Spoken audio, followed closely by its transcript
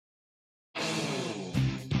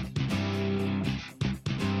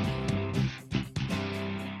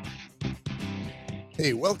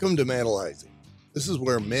Hey, welcome to Manalizing. This is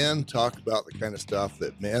where men talk about the kind of stuff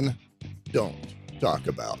that men don't talk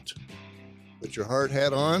about. Put your hard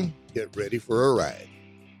hat on, get ready for a ride.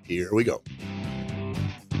 Here we go.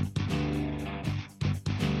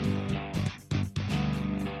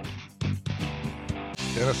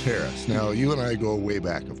 Dennis Harris. Now, you and I go way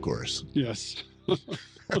back, of course. Yes.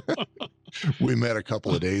 We met a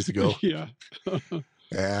couple of days ago. Yeah.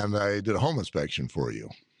 And I did a home inspection for you.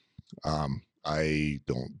 I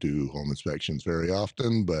don't do home inspections very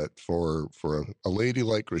often, but for a lady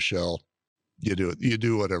like Rochelle, you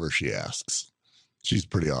do whatever she asks. She's a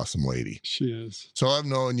pretty awesome lady. She is. So I've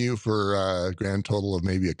known you for a grand total of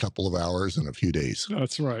maybe a couple of hours and a few days.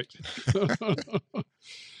 That's right.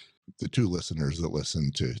 The two listeners that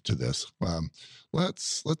listen to this,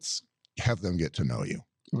 let's have them get to know you.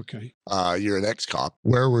 Okay. You're an ex-cop.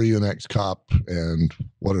 Where were you an ex-cop, and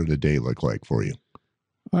what did a day look like for you?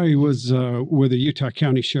 I was with the Utah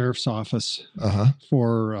County Sheriff's Office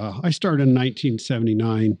for, I started in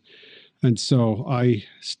 1979. And so I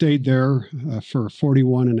stayed there for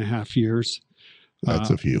 41 and a half years.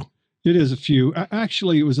 That's a few. It is a few.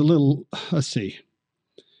 Actually, it was a little, let's see.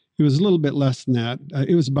 It was a little bit less than that.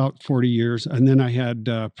 It was about 40 years. And then I had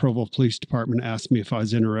Provo Police Department ask me if I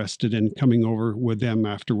was interested in coming over with them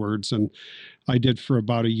afterwards. And I did for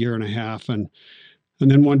about a year and a half. And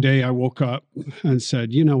then one day I woke up and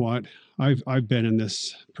said, you know what? I've been in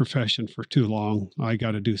this profession for too long. I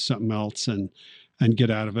got to do something else and get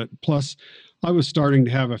out of it. Plus, I was starting to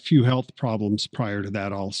have a few health problems prior to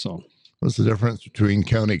that also. What's the difference between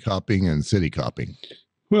county copping and city copping?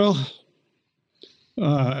 Well,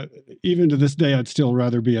 even to this day, I'd still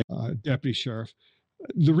rather be a deputy sheriff.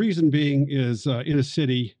 The reason being is in a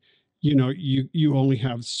city, you know, you only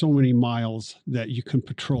have so many miles that you can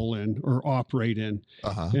patrol in or operate in.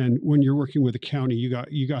 And when you're working with a county, you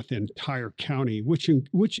got the entire county,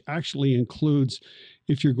 which actually includes,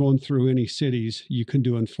 if you're going through any cities, you can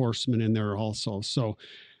do enforcement in there also. So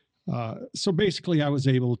basically I was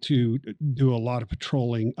able to do a lot of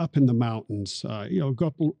patrolling up in the mountains, go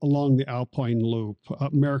up along the Alpine Loop,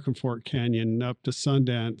 up American Fork Canyon, up to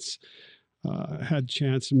Sundance. Had a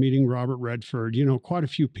chance of meeting Robert Redford, quite a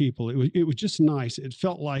few people. It was just nice. It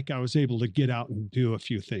felt like I was able to get out and do a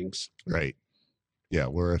few things. Right. Yeah.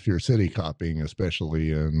 Where if you're city copping,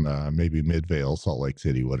 especially in maybe Midvale, Salt Lake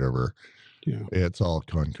City, whatever, it's all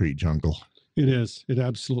concrete jungle. It is. It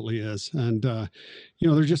absolutely is. And,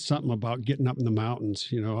 there's just something about getting up in the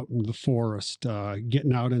mountains, up in the forest,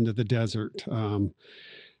 getting out into the desert.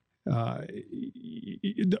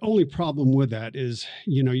 The only problem with that is,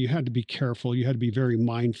 you had to be careful. You had to be very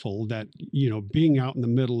mindful that, being out in the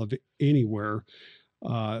middle of anywhere,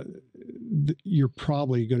 you're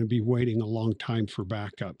probably going to be waiting a long time for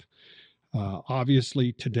backup.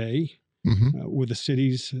 Obviously today, with the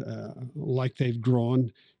cities like they've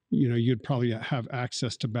grown, you'd probably have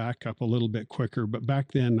access to backup a little bit quicker. But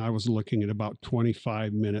back then I was looking at about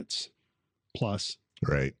 25 minutes plus.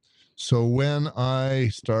 Right. So when I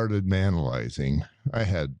started Manalizing,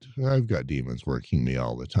 I've got demons working me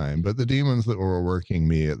all the time, but the demons that were working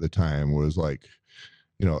me at the time was like,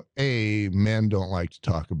 A, men don't like to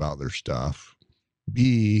talk about their stuff.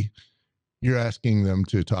 B, you're asking them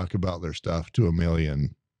to talk about their stuff to a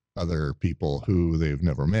million other people who they've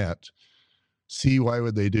never met. C, why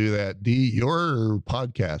would they do that? D, your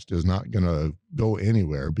podcast is not going to go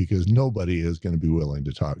anywhere because nobody is going to be willing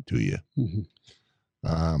to talk to you.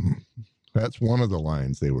 That's one of the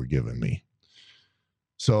lines they were giving me.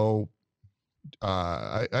 So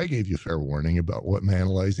I gave you fair warning about what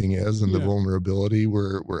Manalizing is and the vulnerability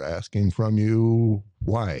we're asking from you.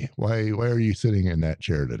 Why are you sitting in that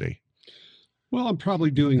chair today? Well, I'm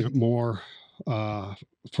probably doing it more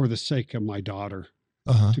for the sake of my daughter,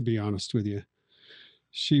 to be honest with you.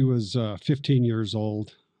 She was 15 years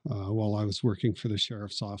old while I was working for the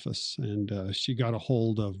sheriff's office, and she got a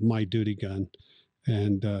hold of my duty gun.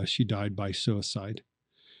 And she died by suicide.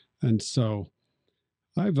 And so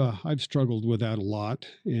I've struggled with that a lot.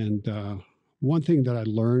 And one thing that I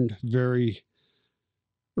learned very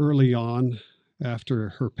early on after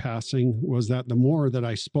her passing was that the more that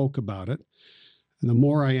I spoke about it and the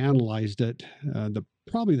more I analyzed it,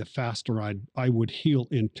 probably the faster I would heal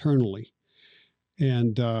internally.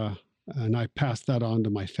 And I passed that on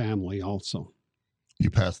to my family also.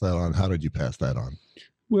 You passed that on. How did you pass that on?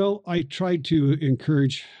 Well, I tried to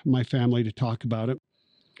encourage my family to talk about it.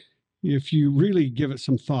 If you really give it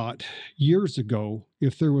some thought, years ago,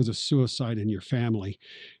 if there was a suicide in your family,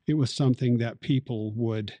 it was something that people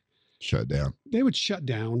would shut down. They would shut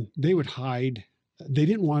down. They would hide. They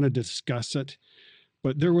didn't want to discuss it,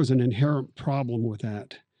 but there was an inherent problem with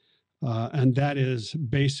that. And that is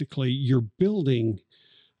basically you're building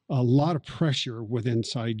a lot of pressure within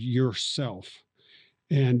inside yourself.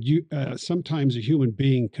 And you sometimes a human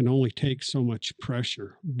being can only take so much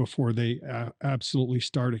pressure before they absolutely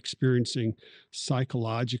start experiencing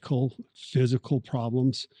psychological, physical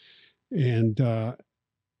problems. And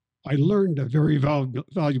I learned a very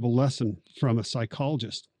valuable lesson from a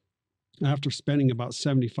psychologist after spending about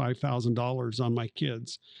 $75,000 on my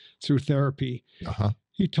kids through therapy.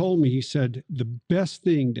 He told me, he said, the best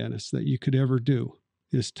thing, Dennis, that you could ever do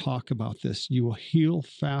is talk about this. You will heal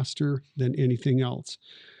faster than anything else.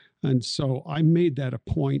 And so I made that a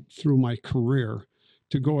point through my career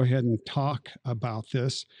to go ahead and talk about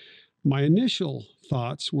this. My initial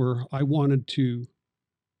thoughts were I wanted to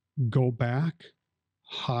go back,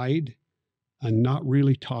 hide, and not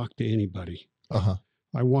really talk to anybody.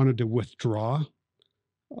 I wanted to withdraw.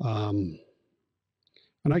 And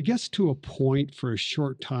I guess to a point for a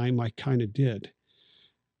short time, I kind of did.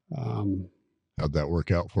 How'd that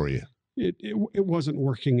work out for you? It wasn't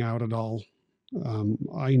working out at all.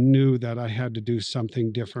 I knew that I had to do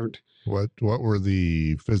something different. What were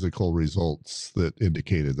the physical results that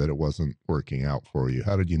indicated that it wasn't working out for you?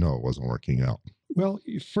 How did you know it wasn't working out? Well,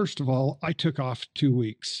 first of all, I took off 2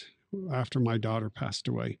 weeks after my daughter passed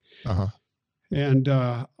away. And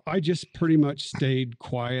I just pretty much stayed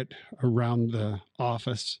quiet around the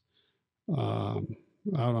office, out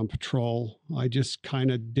on patrol. I just kind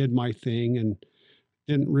of did my thing and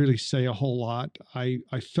didn't really say a whole lot. I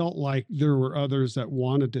felt like there were others that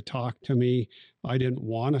wanted to talk to me. I didn't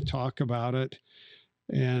want to talk about it.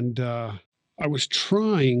 And I was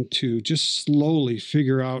trying to just slowly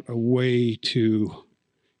figure out a way to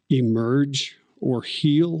emerge or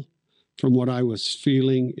heal from what I was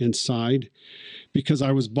feeling inside, because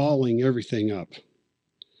I was balling everything up,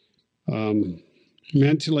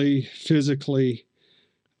 mentally, physically,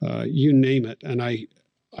 you name it. And I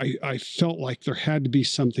felt like there had to be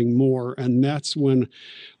something more. And that's when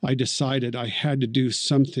I decided I had to do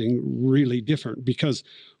something really different, because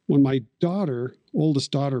when my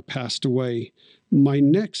oldest daughter passed away, my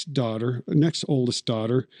next oldest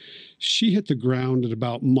daughter, she hit the ground at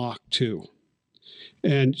about Mach 2.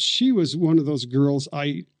 And she was one of those girls,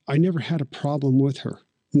 I never had a problem with her.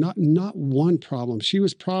 Not one problem. She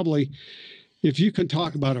was probably, if you can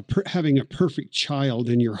talk about having a perfect child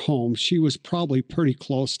in your home, she was probably pretty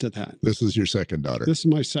close to that. This is your second daughter? This is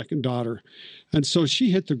my second daughter. And so she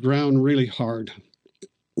hit the ground really hard.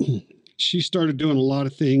 She started doing a lot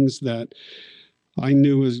of things that I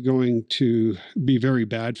knew was going to be very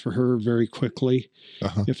bad for her very quickly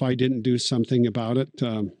if I didn't do something about it.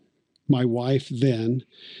 My wife then,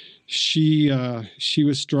 she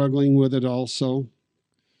was struggling with it also.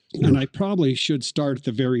 And I probably should start at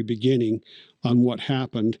the very beginning on what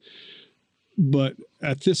happened. But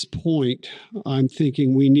at this point, I'm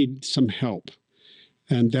thinking we need some help.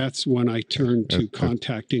 And that's when I turned to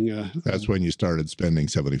contacting That's when you started spending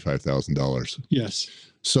 $75,000. Yes.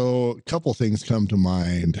 So a couple things come to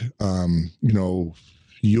mind.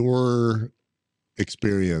 Your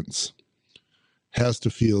experience has to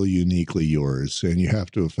feel uniquely yours, and you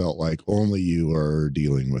have to have felt like only you are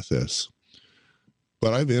dealing with this.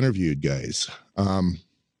 But I've interviewed guys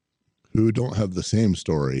who don't have the same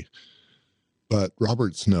story. But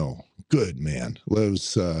Robert Snow, good man,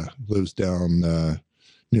 lives down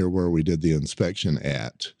near where we did the inspection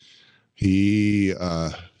at. He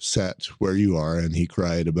sat where you are, and he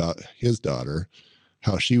cried about his daughter,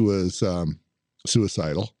 how she was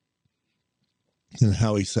suicidal, and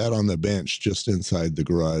how he sat on the bench just inside the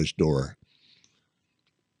garage door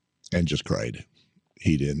and just cried.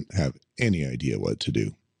 He didn't have any idea what to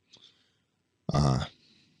do.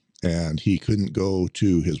 And he couldn't go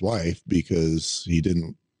to his wife because he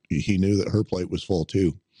knew that her plate was full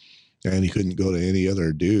too. And he couldn't go to any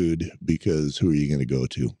other dude because who are you going to go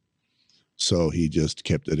to? So he just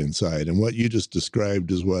kept it inside. And what you just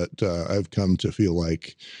described is what I've come to feel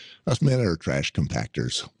like us men are trash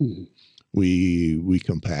compactors. Mm-hmm. We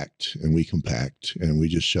compact and we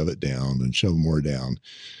just shove it down and shove more down.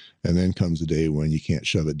 And then comes a day when you can't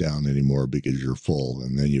shove it down anymore because you're full,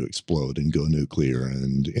 and then you explode and go nuclear,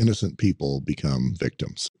 and innocent people become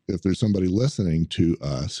victims. If there's somebody listening to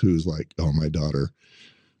us who's like, oh, my daughter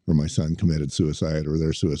or my son committed suicide or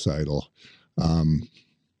they're suicidal,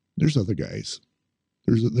 there's other guys.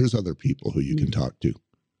 There's other people who you can talk to.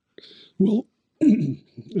 Well,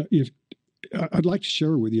 if I'd like to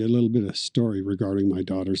share with you a little bit of story regarding my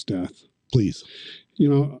daughter's death. Please. I'm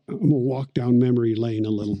going to walk down memory lane a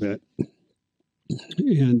little bit.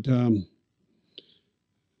 And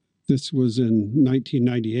this was in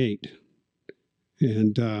 1998.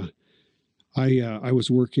 And I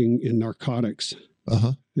was working in narcotics.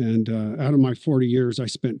 Uh-huh. And out of my 40 years, I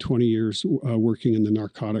spent 20 years working in the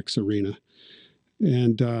narcotics arena.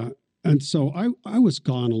 And so I was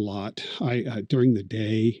gone a lot. During the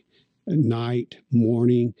day, at night,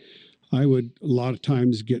 morning. I would a lot of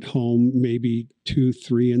times get home maybe 2,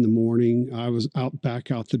 3 in the morning. I was out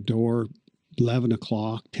the door, 11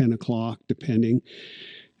 o'clock, 10 o'clock, depending.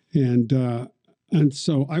 And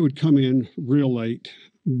so I would come in real late.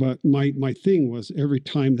 But my thing was every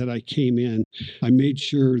time that I came in, I made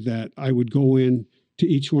sure that I would go in to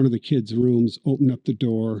each one of the kids' rooms, open up the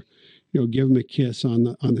door, give them a kiss on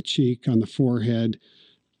the cheek, on the forehead.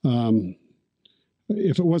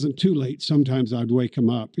 If it wasn't too late, sometimes I'd wake them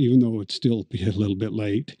up, even though it'd still be a little bit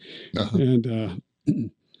late. Uh-huh. And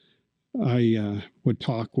I would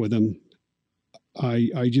talk with them. I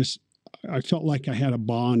felt like I had a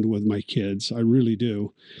bond with my kids. I really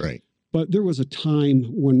do. Right. But there was a time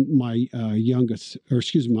when my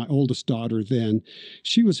my oldest daughter then,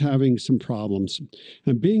 she was having some problems.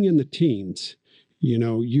 And being in the teens,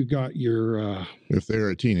 you got your... if they're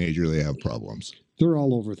a teenager, they have problems. They're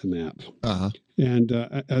all over the map. Uh-huh. And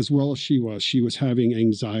as well as she was having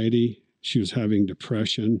anxiety. She was having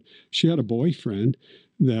depression. She had a boyfriend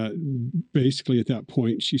that basically at that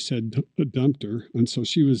point she said dumped her. And so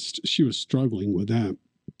she was struggling with that.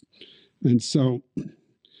 And so I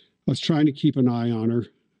was trying to keep an eye on her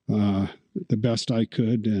the best I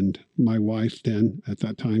could. And my wife then at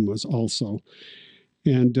that time was also.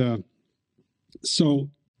 And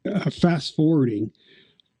so fast forwarding,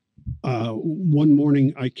 one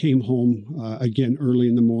morning I came home again early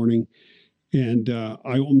in the morning, and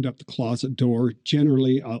I opened up the closet door.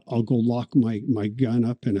 Generally, I'll go lock my gun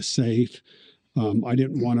up in a safe. I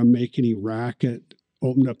didn't want to make any racket.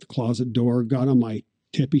 Opened up the closet door, got on my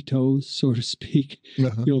tippy toes, so to speak.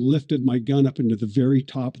 Uh-huh. Lifted my gun up into the very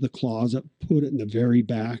top of the closet, put it in the very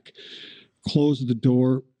back, closed the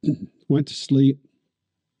door, went to sleep.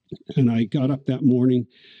 And I got up that morning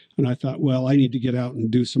and I thought, well, I need to get out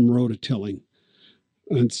and do some rototilling.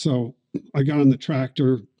 And so I got on the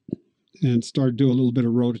tractor and started doing a little bit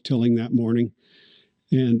of rototilling that morning.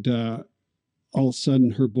 And all of a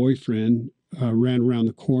sudden, her boyfriend ran around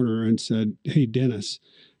the corner and said, "Hey, Dennis,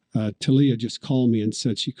 Talia just called me and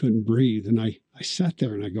said she couldn't breathe." And I sat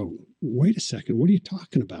there and I go, "Wait a second, what are you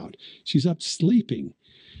talking about? She's up sleeping."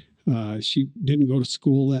 She didn't go to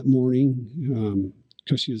school that morning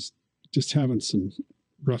because she was just having some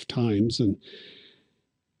rough times. And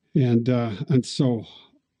so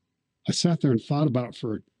I sat there and thought about it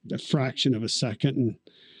for a fraction of a second, and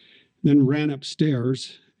then ran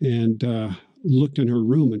upstairs and looked in her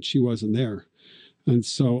room, and she wasn't there. And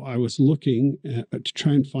so I was looking to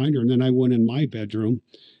try and find her. And then I went in my bedroom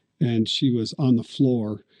and she was on the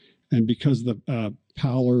floor. And because of the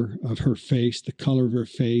pallor of her face, the color of her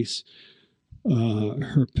face,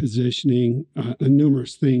 her positioning, and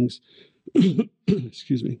numerous things,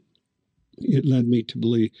 excuse me, it led me to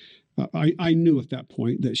believe, I knew at that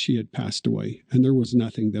point that she had passed away, and there was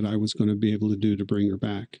nothing that I was going to be able to do to bring her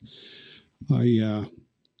back. Being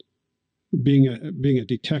a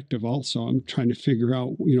detective also, I'm trying to figure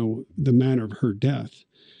out, the manner of her death.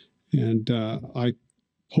 And I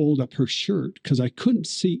pulled up her shirt because I couldn't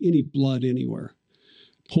see any blood anywhere.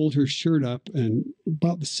 Pulled her shirt up, and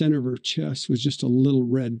about the center of her chest was just a little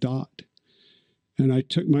red dot. And I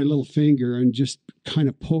took my little finger and just kind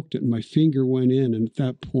of poked it, and my finger went in. And at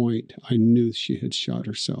that point, I knew she had shot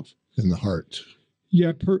herself. In the heart.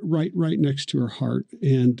 Yeah, right next to her heart.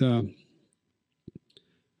 And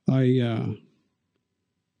I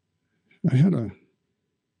had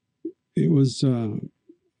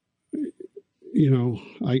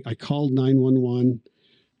I called 911.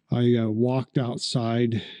 I walked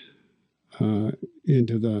outside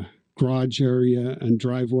into the garage area and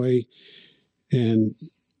driveway, and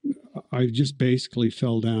I just basically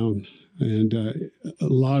fell down. And a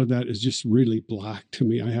lot of that is just really black to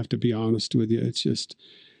me. I have to be honest with you. It's just,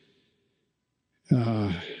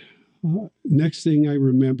 next thing I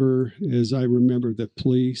remember is I remember the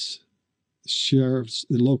police, the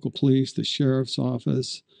local police, the sheriff's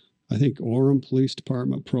office, I think Orem Police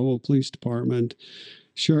Department, Provo Police Department,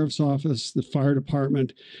 sheriff's office, the fire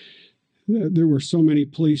department. There were so many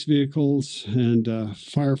police vehicles and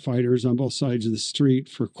firefighters on both sides of the street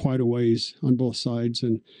for quite a ways on both sides.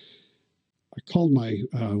 And I called my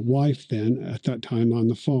wife then at that time on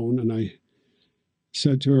the phone, and I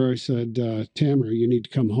said to her, "Tamara, you need to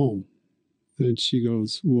come home." And she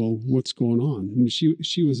goes, "Well, what's going on?" And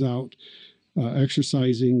she was out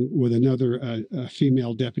exercising with another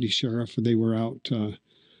female deputy sheriff. They were out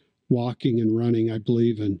walking and running, I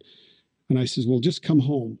believe. And And I says, well, just come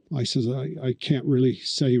home. I says, I can't really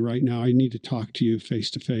say right now. I need to talk to you face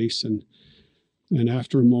to face. And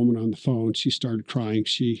after a moment on the phone, she started crying.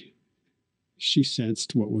 She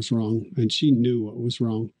sensed what was wrong, and she knew what was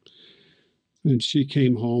wrong. And she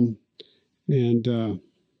came home, and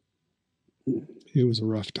it was a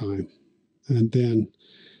rough time. And then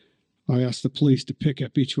I asked the police to pick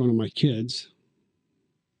up each one of my kids,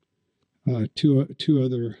 two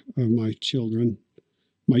other of my children.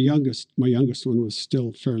 My youngest one was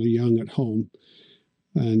still fairly young at home,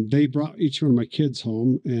 and they brought each one of my kids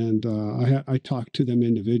home, and I talked to them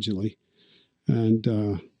individually, and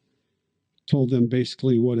told them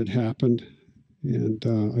basically what had happened. And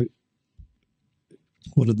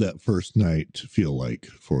what did that first night feel like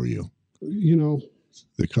for you? You know,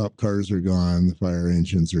 the cop cars are gone, the fire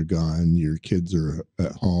engines are gone, your kids are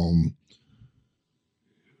at home.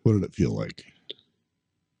 What did it feel like?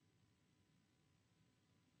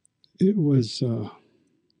 It was, I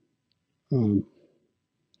don't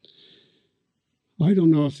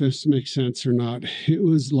know if this makes sense or not. It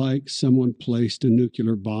was like someone placed a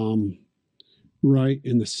nuclear bomb right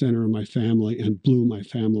in the center of my family and blew my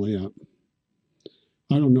family up.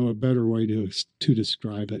 I don't know a better way to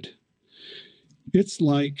describe it. It's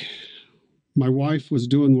like my wife was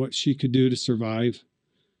doing what she could do to survive.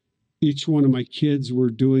 Each one of my kids were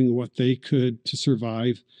doing what they could to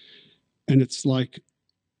survive. And it's like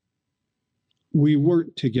we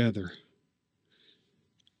weren't together.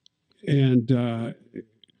 And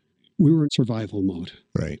we were in survival mode.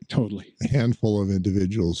 Right. Totally. A handful of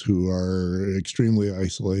individuals who are extremely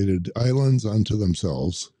isolated, islands unto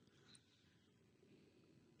themselves,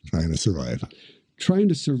 trying to survive.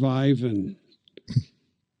 And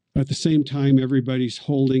at the same time, everybody's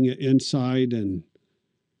holding it inside, and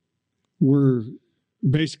we're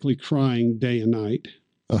basically crying day and night.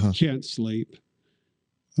 Can't sleep.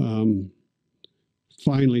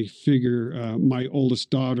 Finally figure my oldest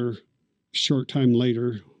daughter, short time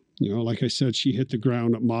later, like I said, she hit the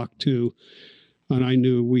ground at Mach 2, and I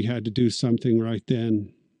knew we had to do something right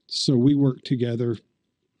then. So we worked together,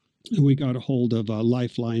 and we got a hold of a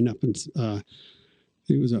Lifeline up in,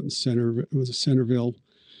 it was up in Centerville.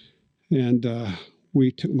 And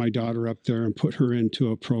we took my daughter up there and put her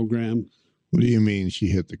into a program. What do you mean she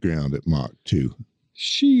hit the ground at Mach 2?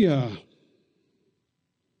 She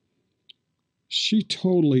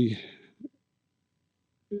totally,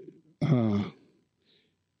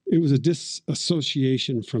 it was a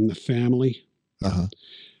disassociation from the family.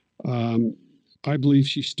 I believe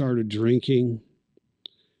she started drinking.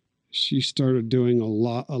 She started doing a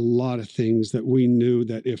lot of things that we knew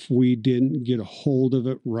that if we didn't get a hold of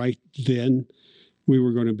it right then, we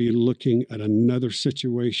were going to be looking at another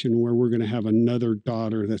situation where we're going to have another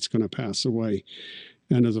daughter that's going to pass away.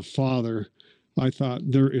 And as a father, I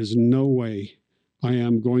thought, there is no way I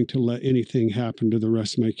am going to let anything happen to the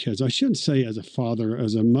rest of my kids. I shouldn't say as a father,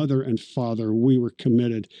 as a mother and father, we were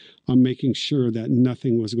committed on making sure that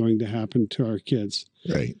nothing was going to happen to our kids.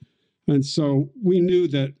 Right. And so we knew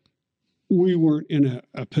that we weren't in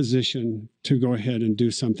a position to go ahead and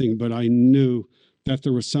do something, but I knew that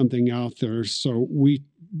there was something out there. So we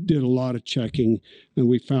did a lot of checking, and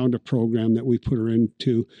we found a program that we put her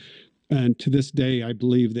into. And to this day, I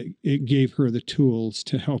believe that it gave her the tools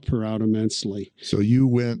to help her out immensely. So you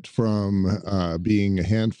went from being a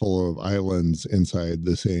handful of islands inside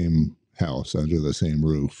the same house, under the same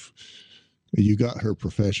roof. You got her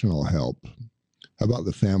professional help. How about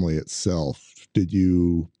the family itself? Did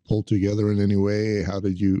you pull together in any way? How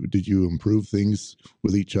did you improve things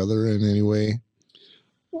with each other in any way?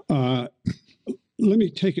 Let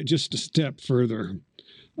me take it just a step further.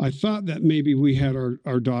 I thought that maybe we had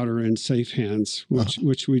our daughter in safe hands,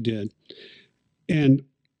 which we did. And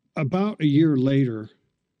about a year later,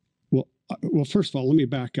 well, first of all, let me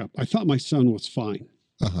back up. I thought my son was fine.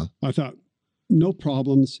 I thought, no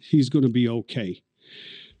problems. He's going to be okay.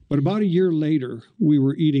 But about a year later, we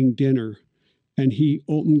were eating dinner, and he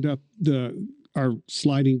opened up our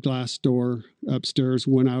sliding glass door upstairs,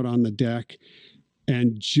 went out on the deck,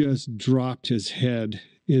 and just dropped his head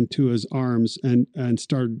into his arms and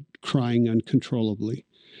started crying uncontrollably.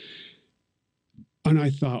 And I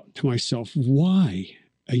thought to myself, why?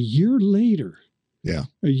 A year later, now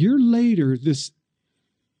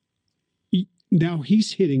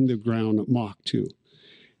he's hitting the ground at Mach 2.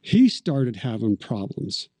 He started having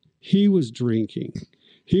problems. He was drinking.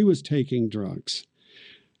 He was taking drugs.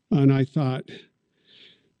 And I thought,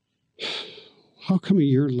 how come a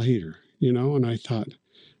year later? And I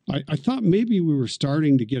thought maybe we were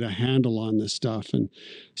starting to get a handle on this stuff. And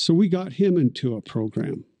so we got him into a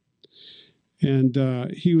program. And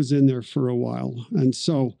he was in there for a while. And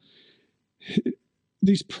so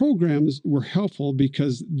these programs were helpful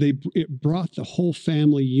because it brought the whole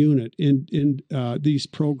family unit in these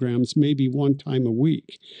programs maybe one time a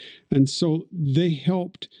week. And so they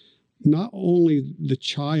helped not only the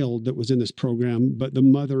child that was in this program, but the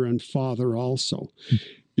mother and father also,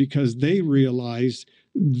 because they realized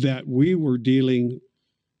that we were being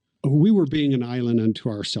an island unto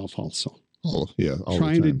ourselves also. Oh, yeah.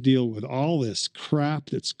 Trying to deal with all this crap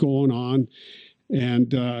that's going on.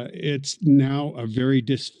 And it's now a very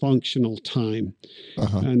dysfunctional time.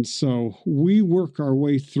 And so we work our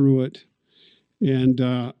way through it.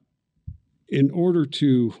 And in order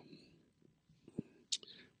to,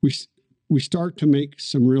 we start to make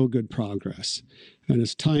some real good progress. And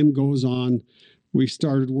as time goes on, we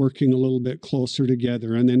started working a little bit closer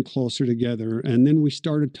together and then closer together. And then we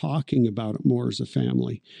started talking about it more as a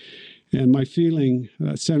family. And my feeling,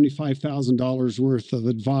 $75,000 worth of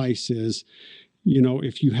advice is,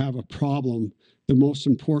 if you have a problem, the most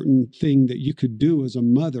important thing that you could do as a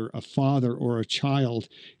mother, a father, or a child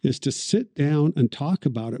is to sit down and talk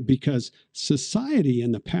about it, because society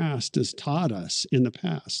in the past has taught us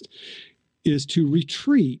is to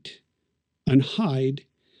retreat and hide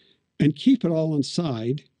and keep it all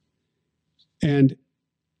inside. And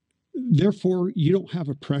therefore, you don't have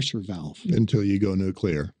a pressure valve. Until you go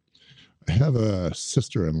nuclear. I have a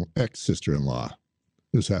ex-sister-in-law.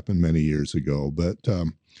 This happened many years ago, but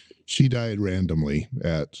she died randomly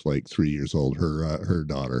at like 3 years old. Her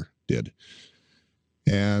daughter did.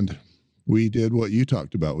 And we did what you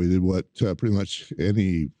talked about. We did what pretty much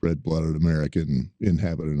any red-blooded American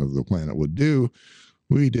inhabitant of the planet would do.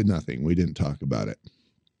 We did nothing. We didn't talk about it.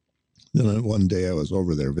 Then one day I was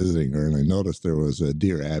over there visiting her, and I noticed there was a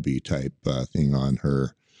Dear Abby type thing on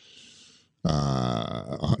her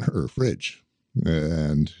fridge.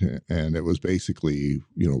 And it was basically,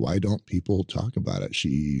 why don't people talk about it?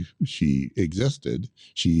 She existed.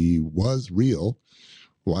 She was real.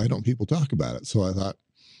 Why don't people talk about it? So I thought,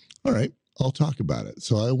 all right, I'll talk about it.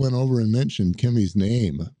 So I went over and mentioned Kimmy's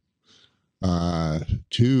name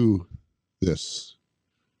to this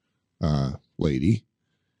lady.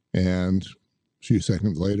 And a few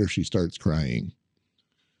seconds later, she starts crying.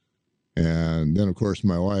 And then, of course,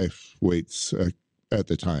 my wife waits at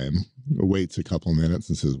the time, waits a couple minutes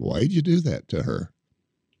and says, why'd you do that to her?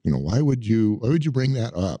 Why would you bring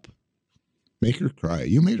that up? Make her cry.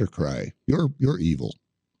 You made her cry. You're evil.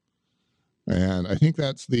 And I think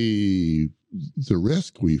that's the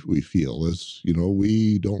risk we feel is,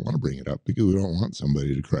 we don't want to bring it up because we don't want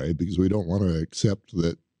somebody to cry, because we don't want to accept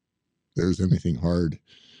that there's anything hard.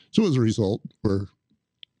 So as a result, we're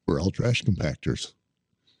all trash compactors.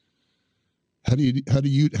 How did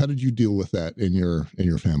you deal with that in your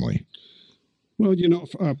family? Well,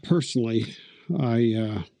 personally,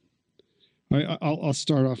 I'll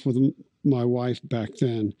start off with my wife back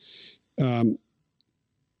then.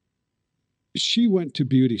 She went to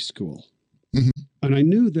beauty school, and I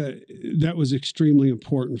knew that was extremely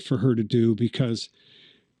important for her to do, because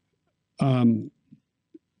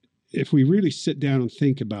if we really sit down and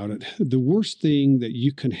think about it, the worst thing that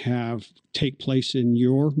you can have take place in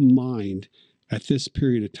your mind at this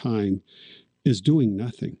period of time is doing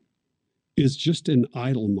nothing, is just in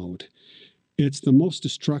idle mode. It's the most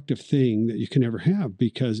destructive thing that you can ever have,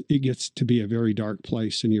 because it gets to be a very dark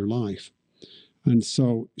place in your life. And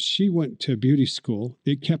so she went to beauty school.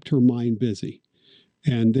 It kept her mind busy.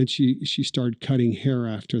 And then she started cutting hair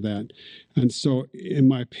after that. And so, in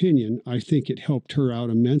my opinion, I think it helped her out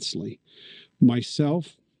immensely.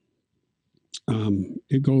 Myself,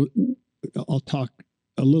 I'll talk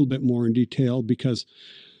a little bit more in detail, because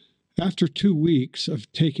after 2 weeks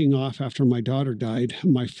of taking off after my daughter died,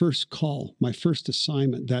 my first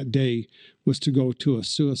assignment that day was to go to a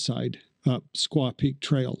suicide up Squaw Peak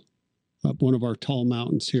Trail, up one of our tall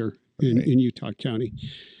mountains here in Utah County.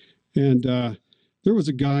 And there was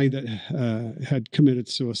a guy that had committed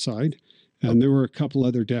suicide, and there were a couple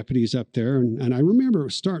other deputies up there. And I remember it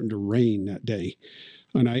was starting to rain that day.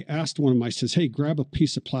 And I asked one of them, I says, hey, grab a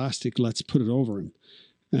piece of plastic, let's put it over him.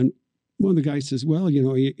 And one of the guys says, well,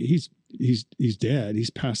 he's dead. He's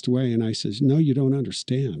passed away. And I says, no, you don't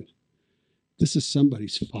understand. This is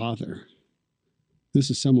somebody's father. This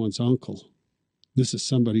is someone's uncle. This is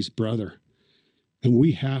somebody's brother. And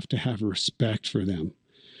we have to have respect for them.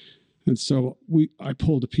 And so I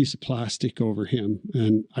pulled a piece of plastic over him.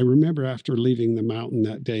 And I remember after leaving the mountain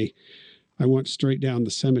that day, I went straight down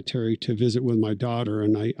the cemetery to visit with my daughter.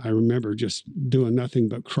 And I remember just doing nothing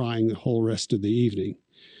but crying the whole rest of the evening.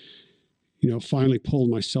 Finally pulled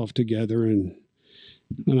myself together, and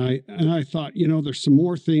I thought, there's some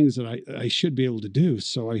more things that I should be able to do.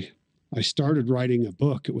 So I started writing a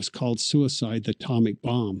book. It was called Suicide, the Atomic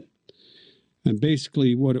Bomb. And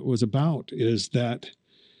basically what it was about is that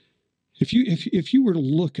if you were to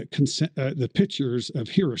look at the pictures of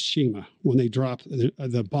Hiroshima when they dropped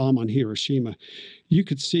the bomb on Hiroshima, you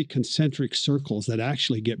could see concentric circles that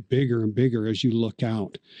actually get bigger and bigger as you look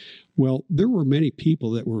out. Well, there were many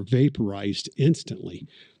people that were vaporized instantly.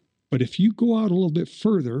 But if you go out a little bit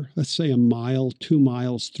further, let's say a mile, 2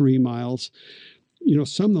 miles, 3 miles,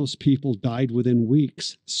 some of those people died within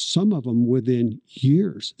weeks, some of them within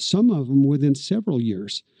years, some of them within several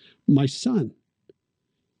years. My son,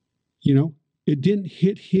 it didn't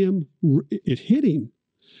hit him. It hit him,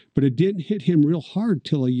 but it didn't hit him real hard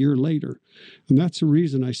till a year later. And that's the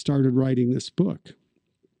reason I started writing this book.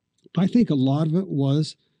 I think a lot of it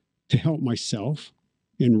was to help myself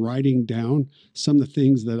in writing down some of the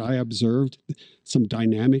things that I observed, some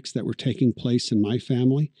dynamics that were taking place in my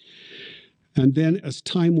family. And then as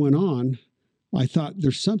time went on, I thought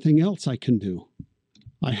there's something else I can do.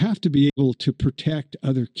 I have to be able to protect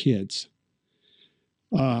other kids.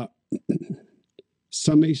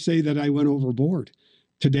 Some may say that I went overboard.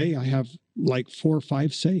 Today, I have like 4 or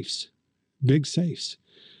 5 safes, big safes.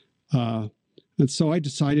 And so I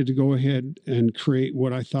decided to go ahead and create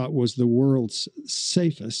what I thought was the world's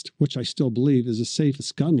safest, which I still believe is the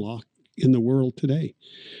safest gun lock in the world today.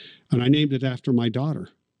 And I named it after my daughter.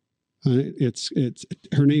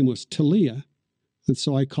 Her name was Talia. And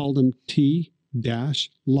so I called him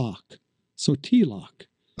T-Lock. So T-Lock.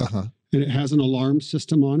 Uh-huh. And it has an alarm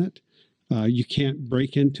system on it. You can't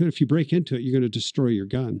break into it. If you break into it, you're going to destroy your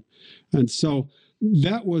gun. And so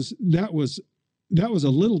that was a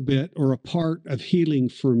little bit or a part of healing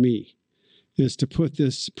for me, is to put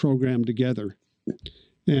this program together.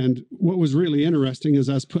 And what was really interesting is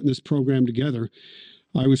I was putting this program together,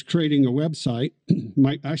 I was creating a website.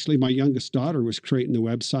 My youngest daughter was creating the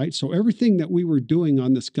website. So everything that we were doing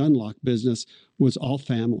on this gun lock business was all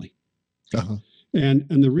family. Uh-huh. And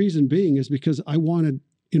the reason being is because I wanted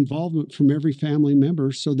involvement from every family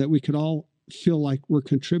member so that we could all feel like we're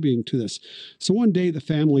contributing to this. So one day the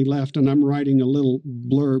family left and I'm writing a little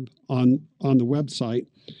blurb on the website,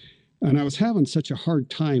 and I was having such a hard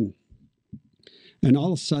time. And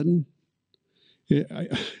all of a sudden,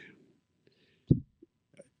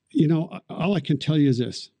 all I can tell you is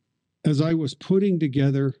this. As I was putting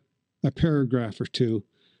together a paragraph or two,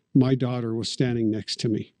 my daughter was standing next to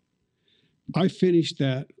me. I finished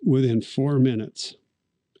that within 4 minutes.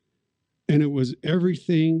 And it was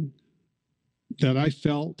everything that I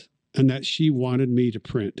felt and that she wanted me to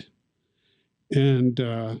print. And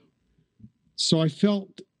so I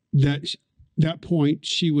felt that that point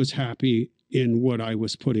she was happy in what I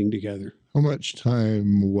was putting together. How much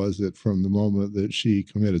time was it from the moment that she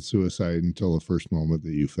committed suicide until the first moment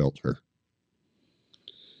that you felt her?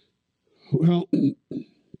 Well,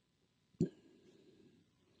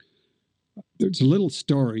 there's a little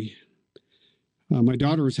story. My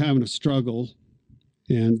daughter was having a struggle,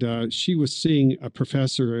 and she was seeing a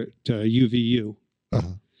professor at UVU.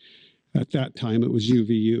 Uh-huh. At that time, it was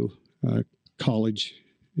UVU college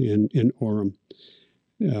in Orem,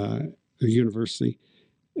 university.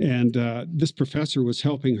 And this professor was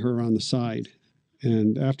helping her on the side.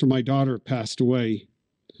 And after my daughter passed away,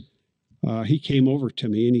 he came over to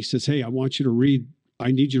me and he says, "Hey, I need you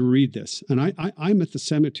to read this." And I'm at the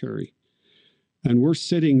cemetery, and we're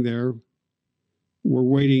sitting there, we're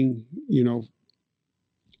waiting,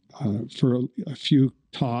 for a few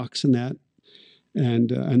talks and that.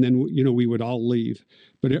 And then, we would all leave.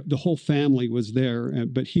 But the whole family was there.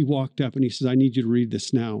 But he walked up and he says, "I need you to read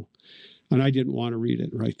this now." And I didn't want to read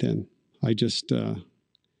it right then.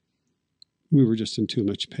 We were just in too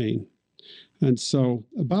much pain. And so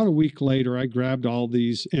about a week later, I grabbed all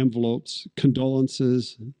these envelopes,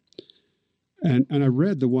 condolences, and I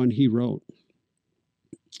read the one he wrote.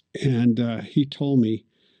 And he told me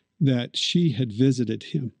that she had visited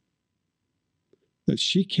him, that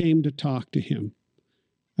she came to talk to him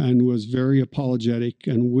and was very apologetic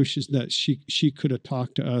and wishes that she could have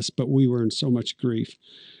talked to us, but we were in so much grief.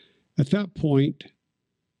 At that point,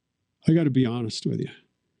 I got to be honest with you.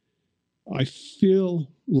 I feel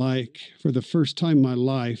like for the first time in my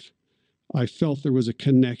life, I felt there was a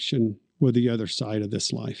connection with the other side of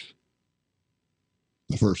this life.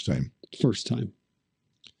 The first time. First time.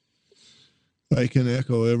 I can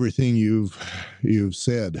echo everything you've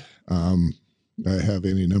said. I have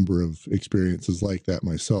any number of experiences like that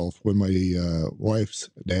myself. When my wife's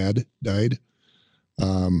dad died,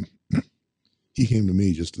 he came to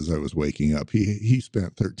me just as I was waking up. He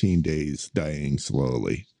spent 13 days dying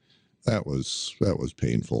slowly. that was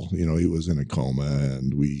painful. You know, he was in a coma,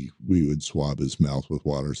 and we would swab his mouth with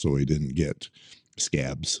water so he didn't get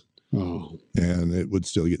scabs. Oh. And it would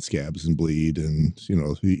still get scabs and bleed, and you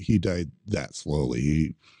know, he died that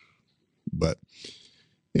slowly. But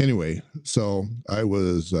anyway, so I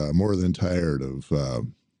was more than tired of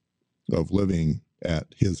living at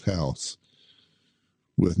his house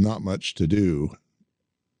with not much to do,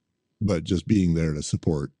 but just being there to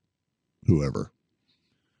support whoever.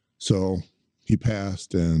 So he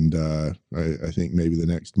passed, and I think maybe the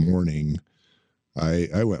next morning,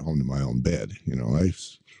 I went home to my own bed. You know,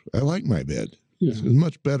 I like my bed. Yeah. It's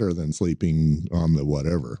much better than sleeping on the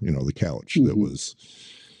whatever, you know, the couch that was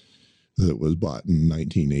bought in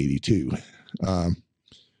 1982.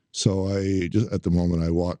 So I just, at the moment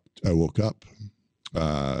I woke up,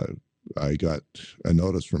 I got a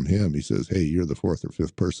notice from him. He says, "Hey, you're the fourth or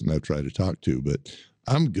fifth person I've tried to talk to, but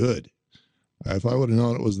I'm good. If I would have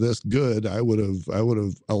known it was this good, I would have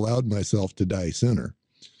allowed myself to die sooner."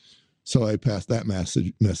 So I passed that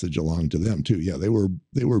message along to them too. Yeah, they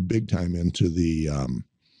were big time into the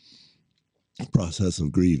process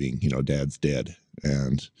of grieving. You know, Dad's dead,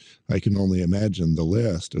 and I can only imagine the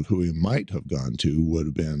list of who he might have gone to would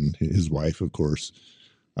have been his wife, of course,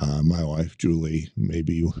 my wife Julie,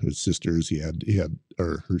 maybe his sisters. She had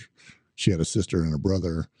a sister and a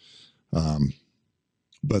brother.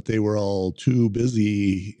 But they were all too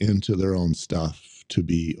busy into their own stuff to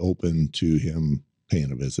be open to him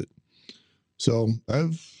paying a visit. So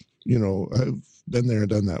I've been there and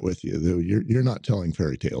done that with you. You're not telling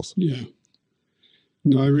fairy tales. Yeah.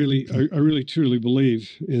 No, I really truly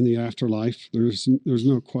believe in the afterlife. There's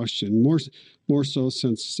no question. More so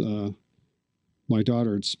since my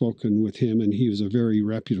daughter had spoken with him, and he was a very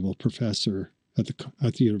reputable professor at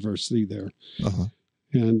the university there. Uh-huh.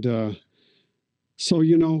 And so,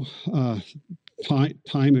 you know,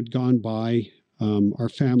 time had gone by. Our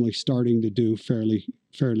family starting to do fairly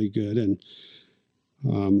good, and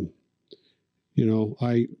you know,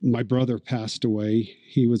 my brother passed away.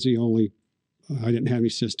 He was the only. I didn't have any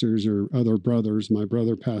sisters or other brothers. My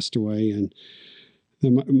brother passed away, and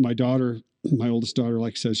then my daughter, my oldest daughter,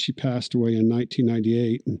 like says, she passed away in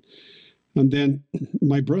 1998, and then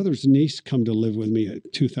my brother's niece come to live with me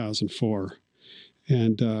at 2004,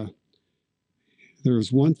 and there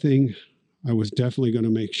was one thing I was definitely going to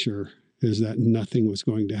make sure is that nothing was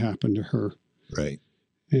going to happen to her. Right.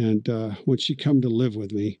 And when she come to live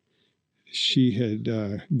with me, she had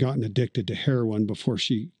gotten addicted to heroin before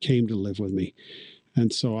she came to live with me.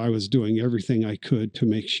 And so I was doing everything I could to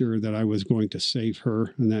make sure that I was going to save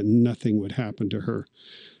her and that nothing would happen to her.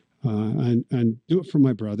 And do it for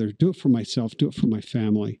my brother, do it for myself, do it for my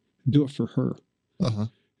family, do it for her. Uh-huh.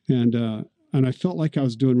 And I felt like I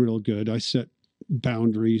was doing real good. I set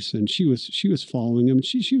boundaries, and she was following them.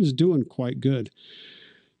 She was doing quite good.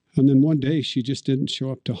 And then one day she just didn't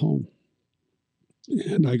show up to home.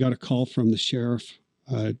 And I got a call from the sheriff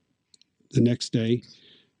the next day,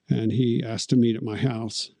 and he asked to meet at my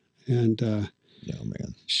house. And yeah,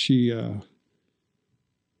 man, she, I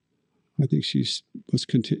think she was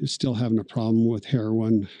still having a problem with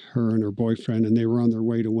heroin, her and her boyfriend, and they were on their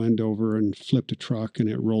way to Wendover and flipped a truck, and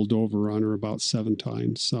it rolled over on her about 7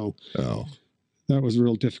 times. So that was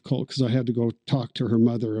real difficult because I had to go talk to her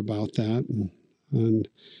mother about that. And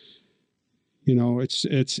you know, it's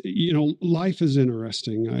you know, life is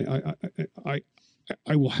interesting. I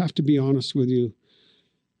will have to be honest with you.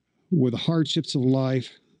 With the hardships of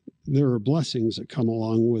life, there are blessings that come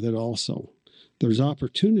along with it also. There's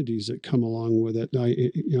opportunities that come along with it.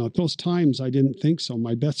 You know, at those times I didn't think so.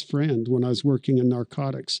 My best friend when I was working in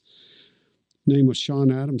narcotics, name was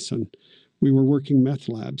Sean Adamson. We were working meth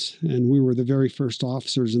labs, and we were the very first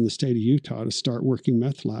officers in the state of Utah to start working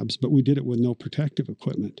meth labs, but we did it with no protective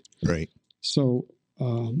equipment. Right. So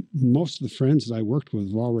most of the friends that I worked with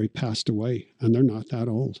have already passed away, and they're not that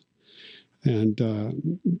old. And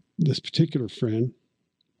this particular friend,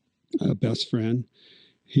 best friend,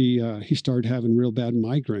 he started having real bad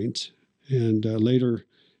migraines, and later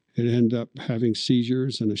it ended up having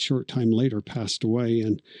seizures, and a short time later passed away.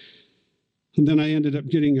 And then I ended up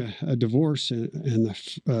getting a divorce in the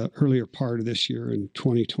earlier part of this year in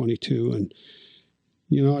 2022. And,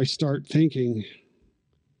 you know, I start thinking, I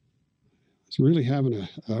was really having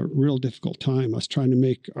a real difficult time. I was trying to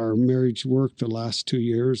make our marriage work the last 2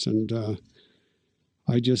 years, and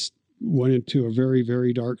I just went into a very,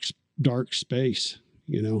 very dark space,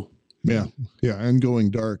 you know. Yeah. Yeah. And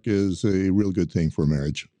going dark is a real good thing for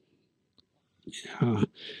marriage. Yeah.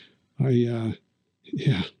 I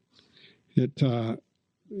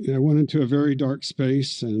went into a very dark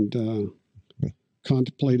space and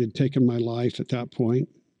contemplated taking my life at that point.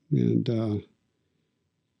 And,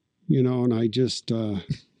 and I just, I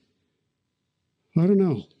don't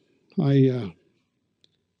know. I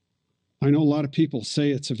know a lot of people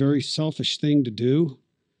say it's a very selfish thing to do.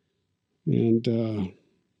 And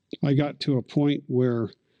I got to a point where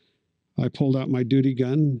I pulled out my duty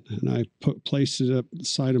gun and I placed it up the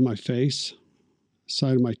side of my face,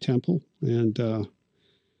 side of my temple. And I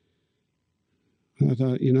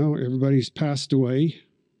thought, everybody's passed away,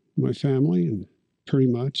 my family, and pretty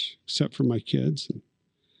much, except for my kids.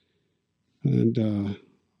 And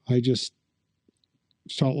I just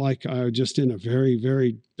felt like I was just in a very,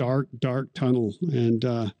 very dark tunnel. And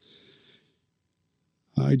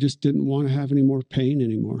I just didn't want to have any more pain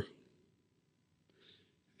anymore.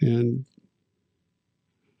 And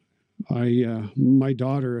my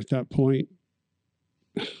daughter at that point,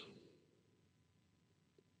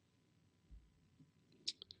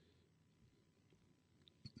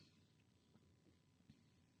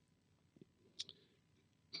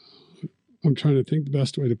 I'm trying to think the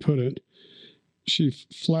best way to put it. She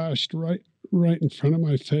flashed right in front of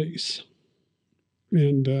my face,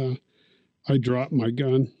 and I dropped my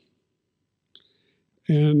gun.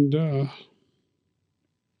 And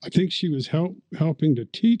I think she was helping to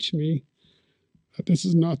teach me that this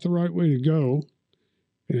is not the right way to go.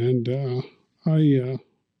 And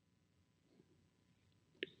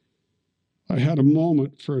I had a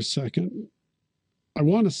moment for a second. I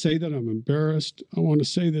want to say that I'm embarrassed. I want to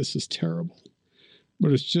say this is terrible.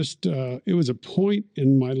 But it's just, it was a point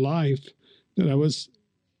in my life that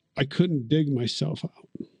I couldn't dig myself out.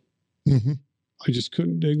 Mm-hmm. I just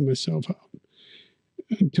couldn't dig myself out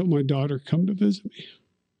until my daughter come to visit me.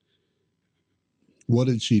 What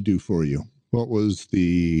did she do for you? What was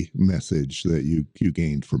the message that you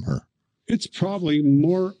gained from her? It's probably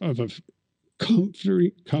more of a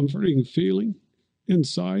comforting feeling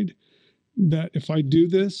inside that if I do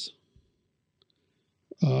this,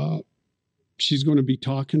 she's going to be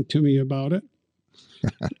talking to me about it,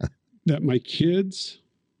 that my kids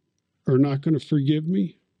are not going to forgive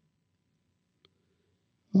me.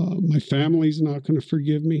 My family's not going to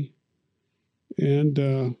forgive me.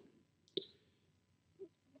 And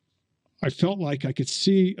I felt like I could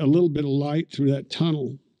see a little bit of light through that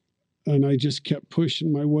tunnel. And I just kept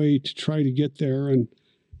pushing my way to try to get there. And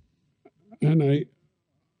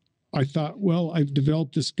I thought, well, I've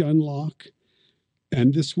developed this gun lock,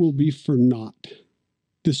 and this will be for naught.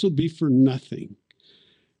 This will be for nothing.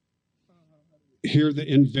 Here, the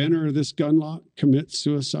inventor of this gun lock commits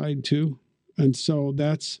suicide too. And so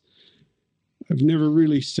I've never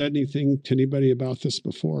really said anything to anybody about this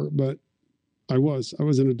before, but I was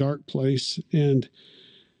in a dark place, and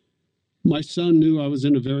my son knew I was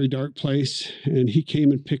in a very dark place, and he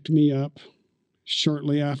came and picked me up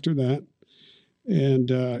shortly after that.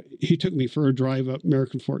 And he took me for a drive up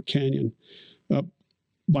American Fork Canyon, up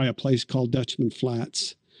by a place called Dutchman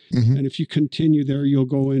Flats. Mm-hmm. And if you continue there, you'll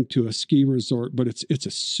go into a ski resort, but it's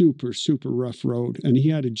a super, super rough road. And he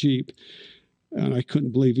had a Jeep, and I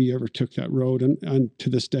couldn't believe he ever took that road. And to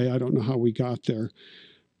this day, I don't know how we got there.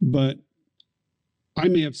 But I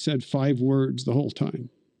may have said 5 words the whole time.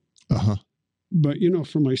 Uh-huh. But,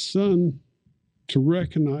 for my son to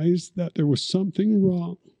recognize that there was something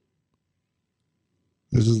wrong.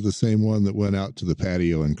 This is the same one that went out to the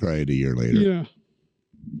patio and cried a year later. Yeah.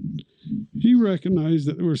 He recognized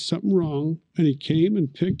that there was something wrong, and he came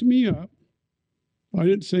and picked me up. I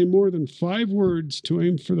didn't say more than 5 words to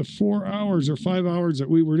him for the 4 hours or 5 hours that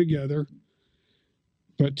we were together.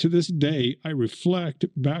 But to this day, I reflect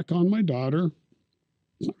back on my daughter,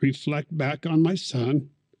 reflect back on my son,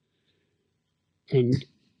 and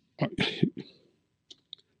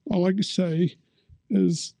all I can say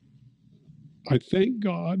is I thank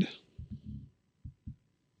God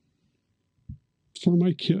for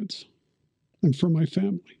my kids and for my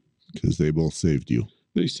family. Because they both saved you.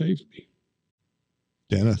 They saved me.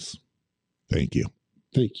 Dennis, thank you.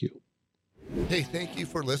 Thank you. Hey, thank you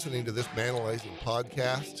for listening to this Manalizing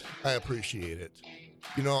podcast. I appreciate it.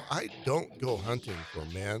 I don't go hunting for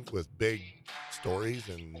men with big stories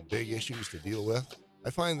and big issues to deal with. I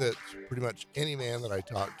find that pretty much any man that I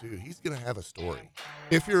talk to, he's going to have a story.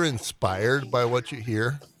 If you're inspired by what you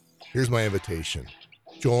hear, here's my invitation.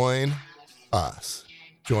 Join us.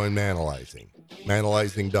 Join Manalizing.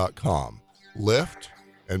 Manalizing.com. Lift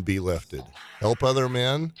and be lifted. Help other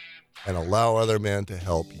men and allow other men to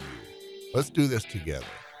help you. Let's do this together.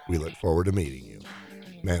 We look forward to meeting you.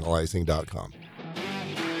 Manalizing.com.